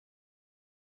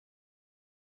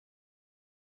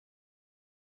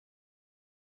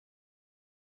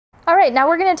All right, now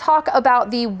we're going to talk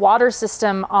about the water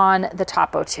system on the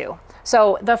TOPO2.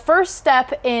 So the first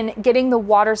step in getting the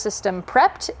water system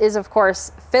prepped is, of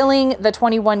course, filling the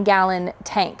 21-gallon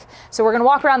tank. So we're going to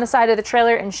walk around the side of the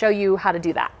trailer and show you how to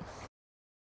do that.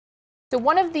 So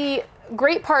one of the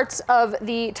great parts of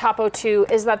the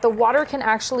TOPO2 is that the water can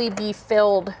actually be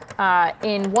filled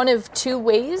in one of two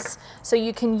ways. So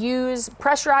you can use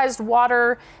pressurized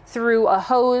water through a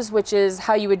hose, which is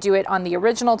how you would do it on the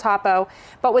original Topo.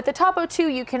 But with the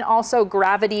TOPO2, you can also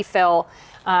gravity fill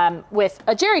with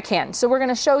a jerry can. So we're going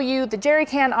to show you the jerry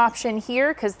can option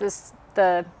here because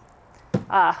the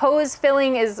hose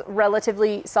filling is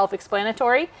relatively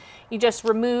self-explanatory. You just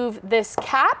remove this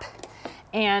cap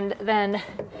and then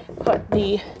put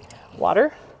the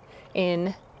water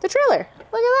in the trailer.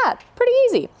 Look at that, pretty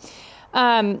easy.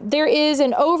 There is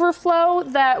an overflow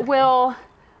that will,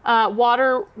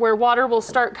 where water will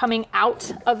start coming out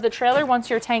of the trailer once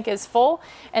your tank is full,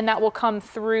 and that will come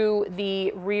through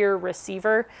the rear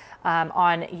receiver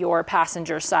on your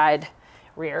passenger side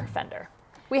rear fender.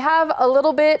 We have a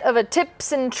little bit of a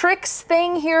tips and tricks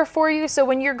thing here for you. So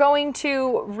when you're going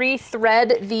to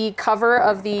re-thread the cover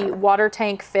of the water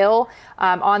tank fill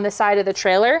on the side of the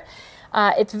trailer,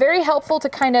 it's very helpful to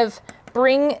kind of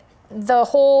bring the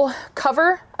whole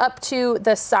cover up to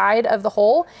the side of the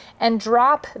hole and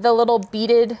drop the little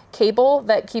beaded cable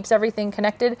that keeps everything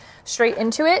connected straight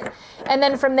into it. And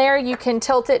then from there you can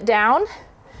tilt it down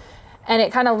and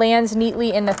it kind of lands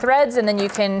neatly in the threads, and then you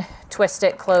can twist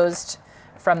it closed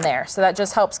from there. So that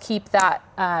just helps keep that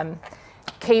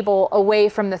cable away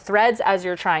from the threads as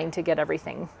you're trying to get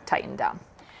everything tightened down.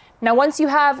 Now, once you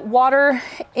have water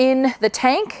in the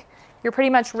tank, you're pretty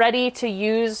much ready to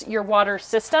use your water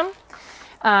system.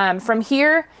 From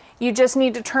here, you just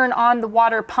need to turn on the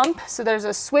water pump. So there's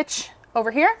a switch over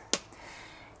here.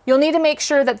 You'll need to make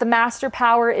sure that the master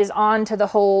power is on to the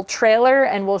whole trailer,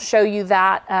 and we'll show you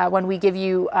that when we give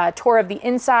you a tour of the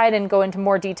inside and go into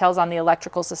more details on the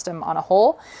electrical system on a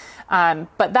whole.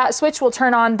 But that switch will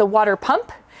turn on the water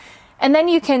pump, and then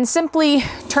you can simply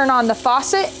turn on the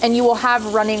faucet and you will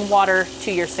have running water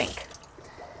to your sink.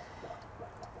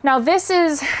 Now this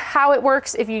is how it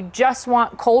works if you just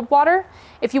want cold water.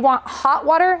 If you want hot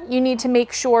water, you need to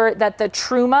make sure that the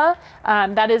Truma,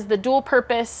 that is the dual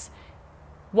purpose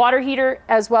water heater,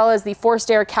 as well as the forced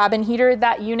air cabin heater,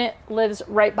 that unit lives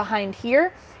right behind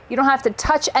here. You don't have to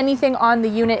touch anything on the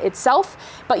unit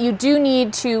itself, but you do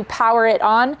need to power it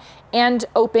on and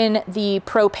open the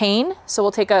propane. So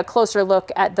we'll take a closer look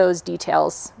at those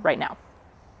details right now.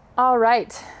 All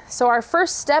right, so our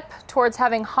first step towards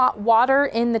having hot water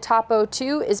in the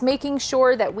TOPO2 is making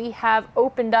sure that we have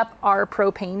opened up our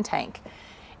propane tank.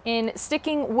 In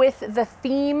sticking with the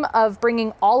theme of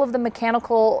bringing all of the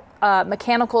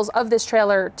mechanicals of this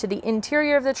trailer to the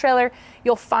interior of the trailer,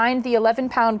 you'll find the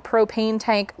 11-pound propane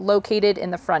tank located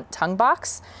in the front tongue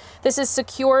box. This is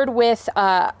secured with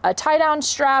a tie-down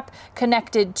strap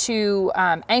connected to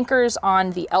anchors on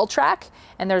the L-track,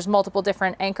 and there's multiple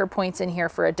different anchor points in here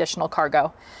for additional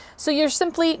cargo. So you're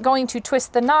simply going to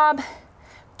twist the knob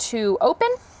to open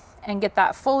and get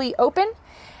that fully open.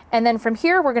 And then from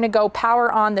here, we're gonna go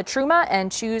power on the Truma and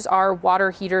choose our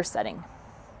water heater setting.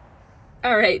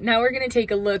 All right, now we're gonna take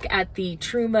a look at the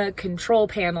Truma control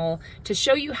panel to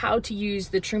show you how to use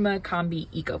the Truma Combi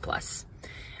Eco Plus.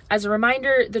 As a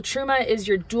reminder, the Truma is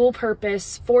your dual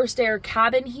purpose forced air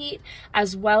cabin heat,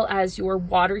 as well as your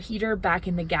water heater back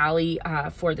in the galley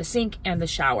for the sink and the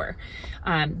shower.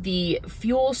 The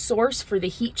fuel source for the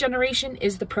heat generation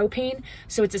is the propane,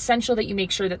 so it's essential that you make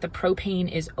sure that the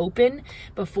propane is open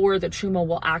before the Truma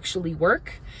will actually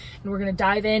work. And we're gonna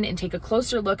dive in and take a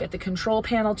closer look at the control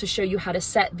panel to show you how to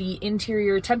set the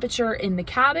interior temperature in the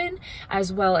cabin,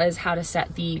 as well as how to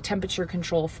set the temperature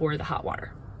control for the hot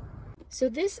water. So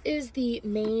this is the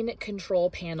main control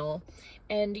panel,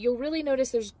 and you'll really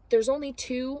notice there's only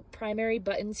two primary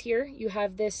buttons here. You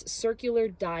have this circular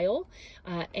dial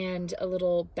and a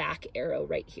little back arrow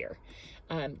right here.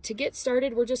 To get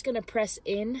started, we're just gonna press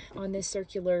in on this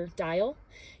circular dial.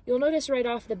 You'll notice right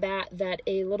off the bat that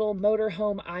a little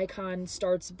motorhome icon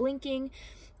starts blinking,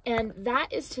 and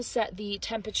that is to set the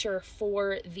temperature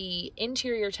for the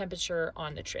interior temperature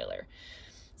on the trailer.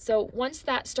 So once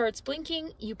that starts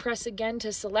blinking, you press again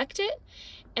to select it.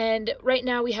 And right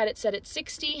now we had it set at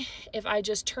 60. If I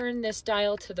just turn this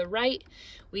dial to the right,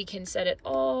 we can set it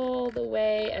all the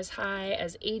way as high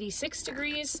as 86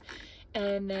 degrees.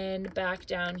 and then back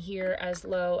down here as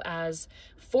low as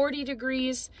 40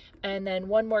 degrees, and then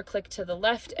one more click to the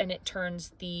left and it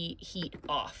turns the heat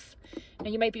off. Now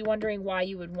you might be wondering why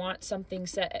you would want something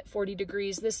set at 40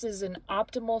 degrees. This is an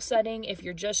optimal setting if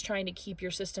you're just trying to keep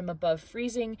your system above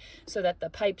freezing so that the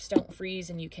pipes don't freeze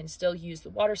and you can still use the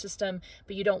water system,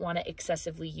 but you don't want to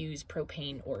excessively use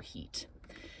propane or heat.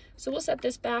 So we'll set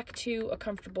this back to a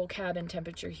comfortable cabin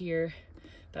temperature here,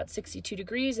 about 62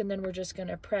 degrees, and then we're just going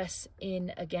to press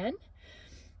in again.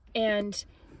 And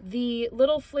the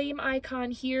little flame icon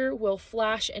here will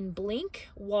flash and blink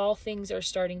while things are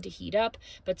starting to heat up,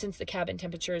 but since the cabin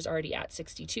temperature is already at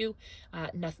 62,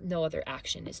 no other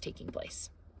action is taking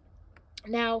place.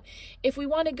 Now, if we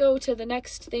want to go to the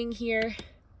next thing here,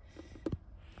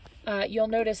 you'll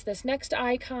notice this next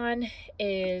icon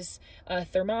is a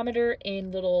thermometer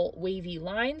in little wavy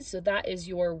lines. So that is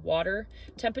your water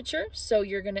temperature. So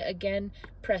you're going to again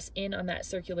press in on that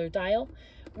circular dial.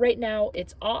 Right now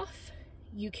it's off.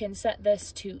 You can set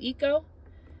this to eco,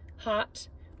 hot,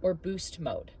 or boost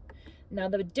mode. Now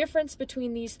the difference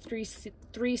between these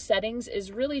three settings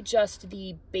is really just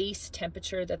the base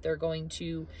temperature that they're going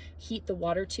to heat the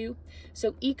water to.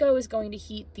 So eco is going to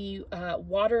heat the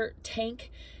water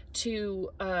tank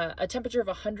to a temperature of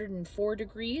 104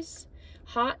 degrees.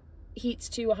 Hot heats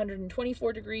to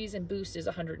 124 degrees and boost is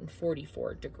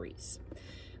 144 degrees.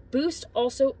 Boost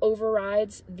also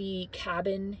overrides the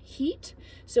cabin heat.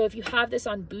 So if you have this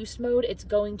on boost mode, it's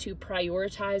going to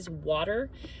prioritize water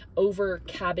over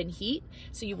cabin heat.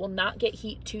 So you will not get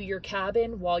heat to your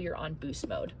cabin while you're on boost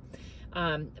mode.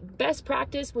 Best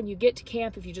practice when you get to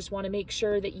camp, if you just want to make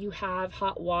sure that you have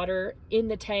hot water in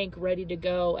the tank ready to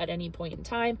go at any point in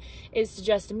time, is to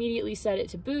just immediately set it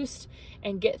to boost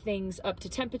and get things up to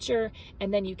temperature,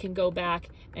 and then you can go back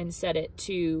and set it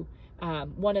to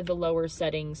one of the lower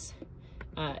settings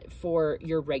for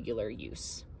your regular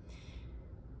use.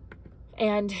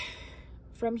 And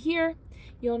from here,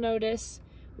 you'll notice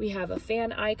we have a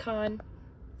fan icon.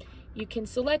 You can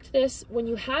select this. When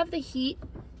you have the heat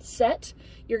set,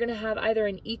 you're going to have either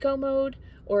an eco mode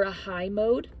or a high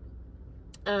mode.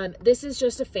 This is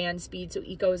just a fan speed, so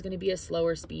eco is going to be a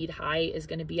slower speed, high is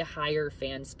going to be a higher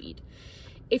fan speed.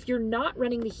 If you're not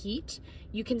running the heat,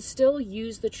 you can still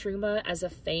use the Truma as a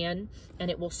fan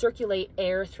and it will circulate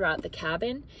air throughout the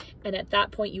cabin. And at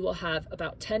that point, you will have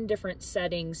about 10 different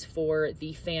settings for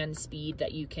the fan speed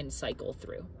that you can cycle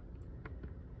through.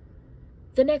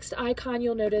 The next icon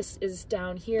you'll notice is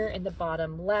down here in the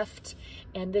bottom left,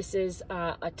 and this is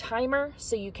a timer,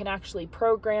 so you can actually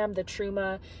program the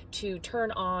Truma to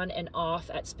turn on and off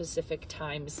at specific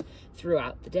times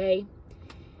throughout the day.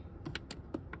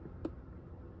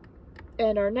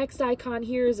 And our next icon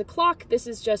here is a clock. This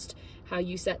is just how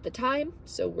you set the time.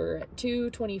 So we're at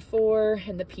 2:24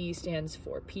 and the P stands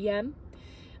for PM.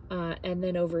 And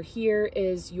then over here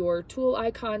is your tool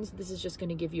icons. This is just going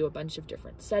to give you a bunch of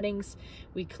different settings.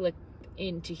 We click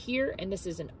into here and this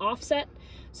is an offset.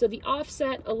 So the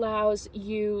offset allows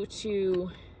you to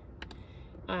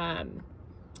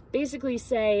basically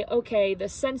say, okay, the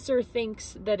sensor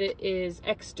thinks that it is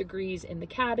X degrees in the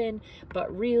cabin,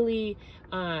 but really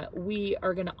we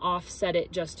are going to offset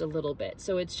it just a little bit.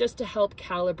 So it's just to help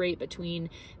calibrate between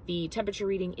the temperature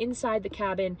reading inside the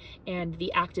cabin and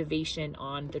the activation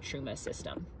on the Truma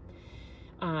system.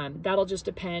 That'll just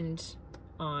depend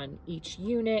on each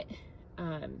unit,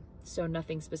 so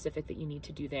nothing specific that you need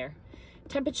to do there.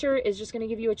 Temperature is just going to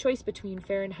give you a choice between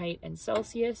Fahrenheit and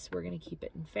Celsius. We're going to keep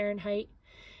it in Fahrenheit.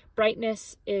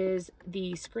 Brightness is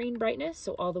the screen brightness,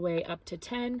 so all the way up to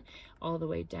 10, all the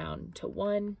way down to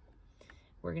 1.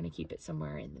 We're going to keep it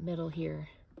somewhere in the middle here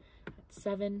at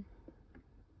 7.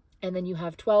 And then you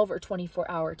have 12 or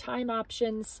 24-hour time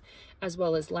options, as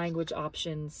well as language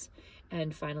options,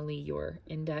 and finally your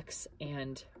index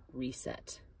and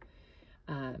reset.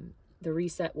 The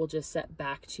reset will just set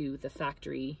back to the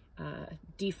factory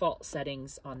default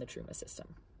settings on the Truma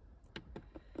system.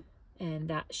 And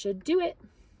that should do it.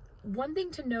 One thing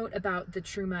to note about the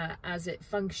Truma as it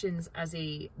functions as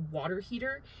a water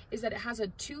heater is that it has a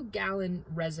 2-gallon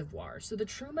reservoir. So the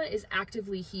Truma is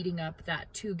actively heating up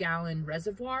that 2-gallon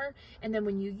reservoir, and then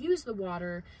when you use the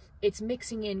water, it's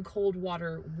mixing in cold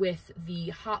water with the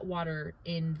hot water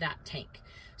in that tank.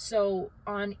 So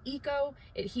on eco,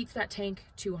 it heats that tank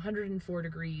to 104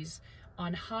 degrees.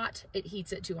 On hot, it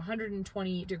heats it to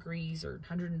 120 degrees or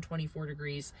 124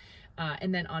 degrees.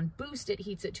 And then on boost, it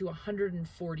heats it to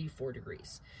 144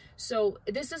 degrees. So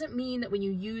this doesn't mean that when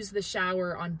you use the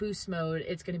shower on boost mode,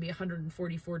 it's going to be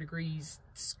 144 degrees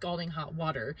scalding hot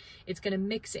water. It's going to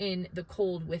mix in the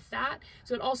cold with that.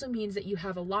 So it also means that you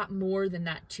have a lot more than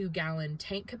that 2-gallon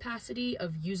tank capacity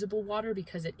of usable water,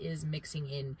 because it is mixing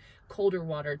in colder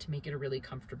water to make it a really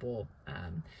comfortable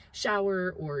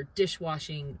shower or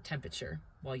dishwashing temperature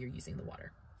while you're using the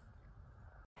water.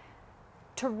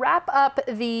 To wrap up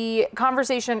the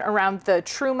conversation around the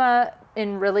Truma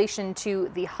in relation to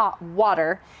the hot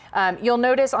water, you'll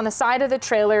notice on the side of the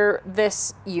trailer,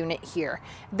 this unit here.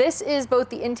 This is both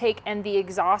the intake and the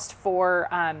exhaust for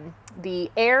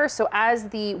the air. So as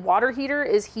the water heater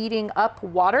is heating up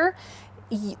water,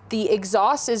 the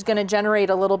exhaust is going to generate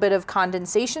a little bit of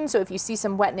condensation. So if you see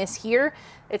some wetness here,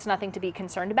 it's nothing to be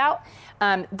concerned about.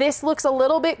 This looks a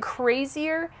little bit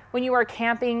crazier when you are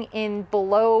camping in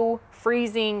below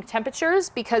freezing temperatures,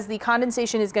 because the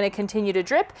condensation is going to continue to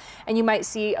drip, and you might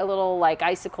see a little like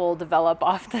icicle develop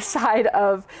off the side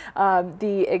of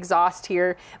the exhaust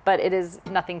here, but it is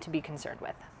nothing to be concerned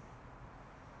with.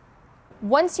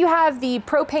 Once you have the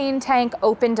propane tank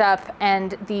opened up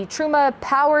and the Truma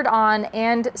powered on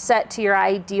and set to your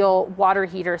ideal water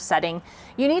heater setting,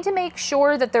 you need to make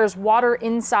sure that there's water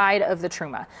inside of the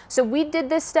Truma. So we did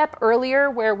this step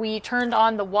earlier where we turned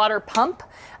on the water pump,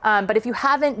 but if you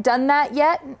haven't done that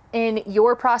yet in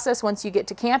your process once you get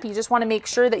to camp, you just want to make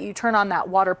sure that you turn on that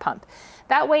water pump.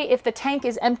 That way, if the tank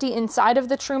is empty inside of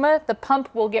the Truma, the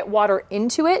pump will get water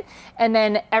into it, and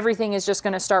then everything is just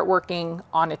going to start working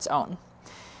on its own.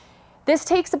 This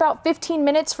takes about 15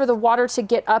 minutes for the water to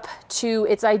get up to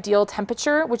its ideal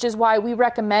temperature, which is why we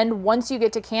recommend once you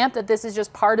get to camp that this is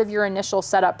just part of your initial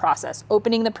setup process.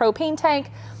 Opening the propane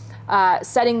tank,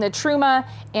 setting the Truma,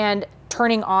 and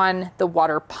turning on the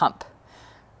water pump.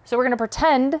 So we're going to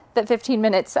pretend that 15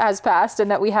 minutes has passed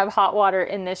and that we have hot water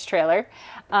in this trailer.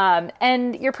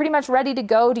 And you're pretty much ready to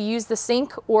go to use the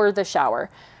sink or the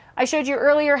shower. I showed you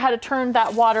earlier how to turn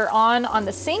that water on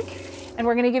the sink. And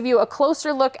we're going to give you a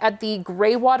closer look at the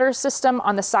gray water system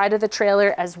on the side of the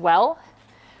trailer as well.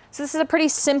 So this is a pretty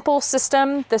simple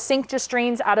system. The sink just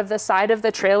drains out of the side of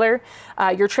the trailer.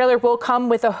 Your trailer will come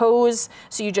with a hose,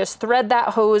 so you just thread that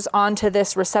hose onto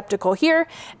this receptacle here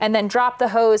and then drop the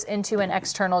hose into an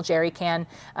external jerry can.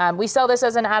 We sell this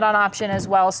as an add-on option as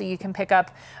well, so you can pick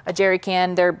up a jerry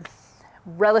can. They're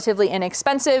relatively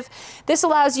inexpensive. This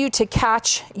allows you to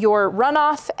catch your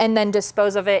runoff and then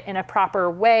dispose of it in a proper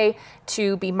way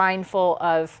to be mindful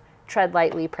of tread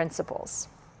lightly principles.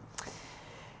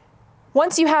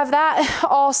 Once you have that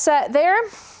all set there,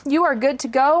 you are good to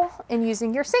go in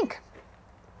using your sink.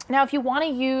 Now, if you want to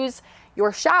use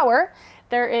your shower,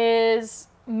 there is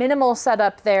minimal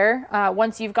setup there.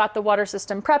 Once you've got the water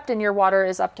system prepped and your water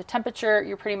is up to temperature,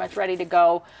 you're pretty much ready to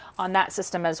go on that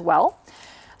system as well.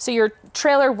 So your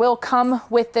trailer will come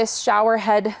with this shower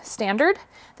head standard.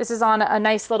 This is on a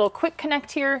nice little quick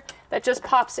connect here that just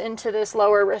pops into this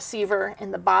lower receiver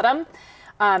in the bottom.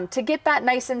 To get that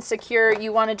nice and secure,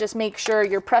 you want to just make sure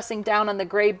you're pressing down on the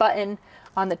gray button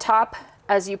on the top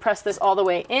as you press this all the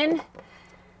way in.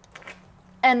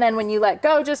 And then when you let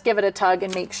go, just give it a tug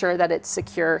and make sure that it's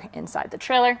secure inside the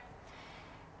trailer.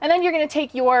 And then you're going to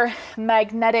take your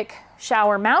magnetic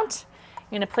shower mount.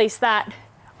 You're going to place that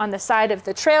on the side of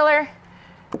the trailer,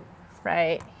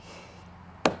 right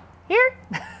here.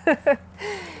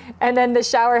 And then the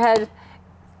shower head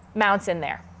mounts in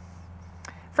there.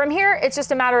 From here, it's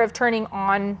just a matter of turning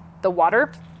on the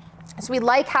water. So we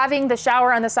like having the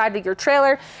shower on the side of your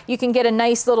trailer. You can get a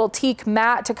nice little teak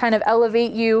mat to kind of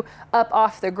elevate you up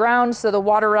off the ground so the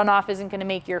water runoff isn't going to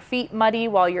make your feet muddy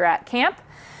while you're at camp.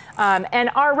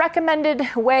 And our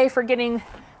recommended way for getting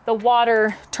the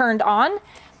water turned on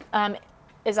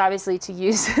is obviously to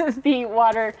use the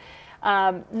water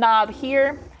knob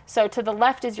here. So to the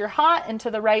left is your hot and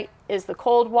to the right is the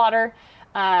cold water.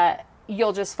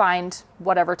 You'll just find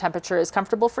whatever temperature is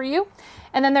comfortable for you.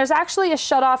 And then there's actually a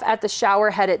shutoff at the shower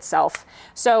head itself.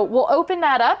 So we'll open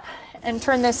that up and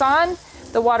turn this on.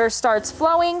 The water starts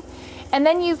flowing, and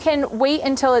then you can wait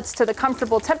until it's to the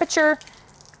comfortable temperature,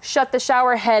 shut the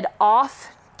shower head off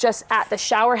just at the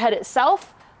shower head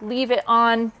itself, leave it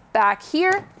on back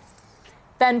here,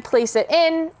 then place it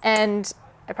in, and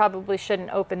I probably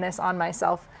shouldn't open this on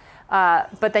myself,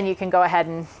 but then you can go ahead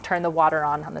and turn the water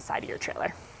on the side of your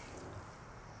trailer.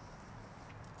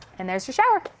 And there's your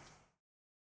shower.